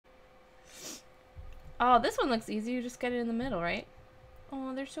Oh, this one looks easy. You just get it in the middle, right?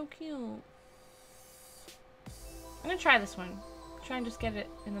 Oh, they're so cute. I'm gonna try this one. Try and just get it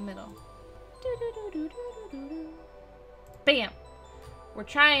in the middle. Bam! We're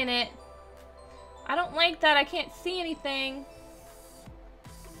trying it. I don't like that. I can't see anything.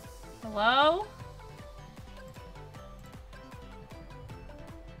 Hello?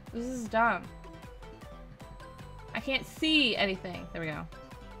 This is dumb. I can't see anything. There we go.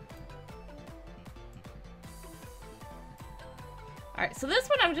 Alright, so this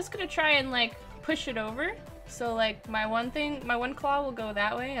one I'm just gonna try and like push it over. So like my one claw will go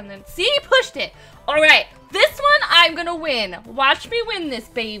that way and then see, pushed it. Alright, this one I'm gonna win. Watch me win this,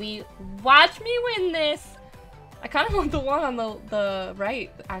 baby. Watch me win this. I kind of want the one on the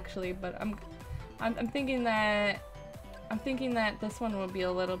right actually, but I'm thinking that this one will be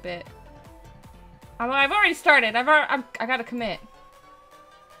a little bit. I've already started. I gotta commit.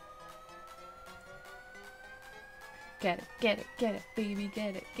 Get it, baby,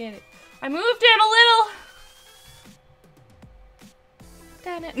 get it. I moved it a little.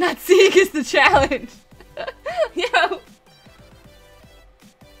 Damn it, not seeing is the challenge. Yo.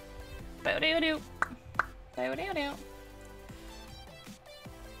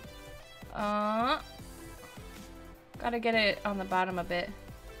 Gotta get it on the bottom a bit.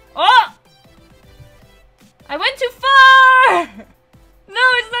 Oh! I went too far! No,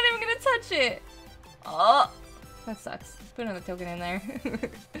 it's not even gonna touch it. Oh, that sucks. Put another token in there.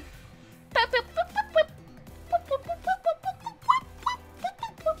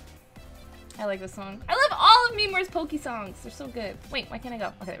 I like this song. I love all of Mimor's Pokey songs. They're so good. Wait, why can't I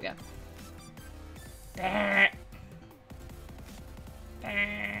go? Okay, there we go.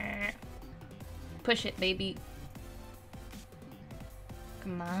 Push it, baby.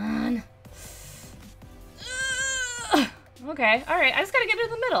 Come on. Okay, alright. I just gotta get it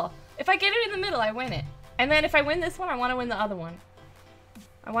in the middle. If I get it in the middle, I win it. And then if I win this one, I want to win the other one.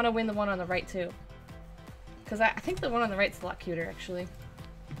 I want to win the one on the right, too. Because I think the one on the right's a lot cuter, actually.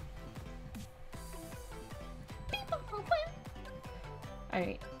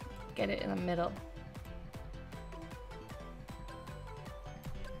 Alright, get it in the middle.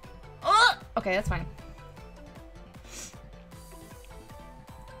 Oh! Okay, that's fine.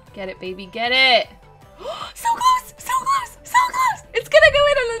 Get it, baby, get it! So close! So close! So close! It's gonna go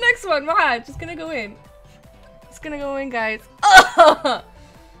in on the next one, watch! It's gonna go in. It's gonna go in, guys. Oh!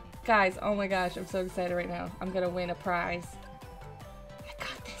 Guys, oh my gosh, I'm so excited right now. I'm gonna win a prize. I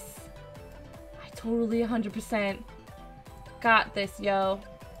got this. I totally 100% got this, yo.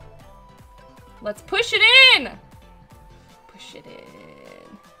 Let's push it in! Push it in.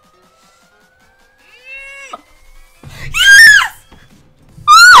 Yes!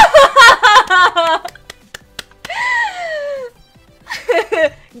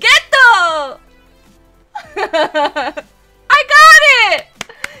 Get I got it!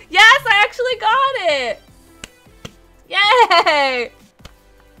 Yes, I actually got it! Yay!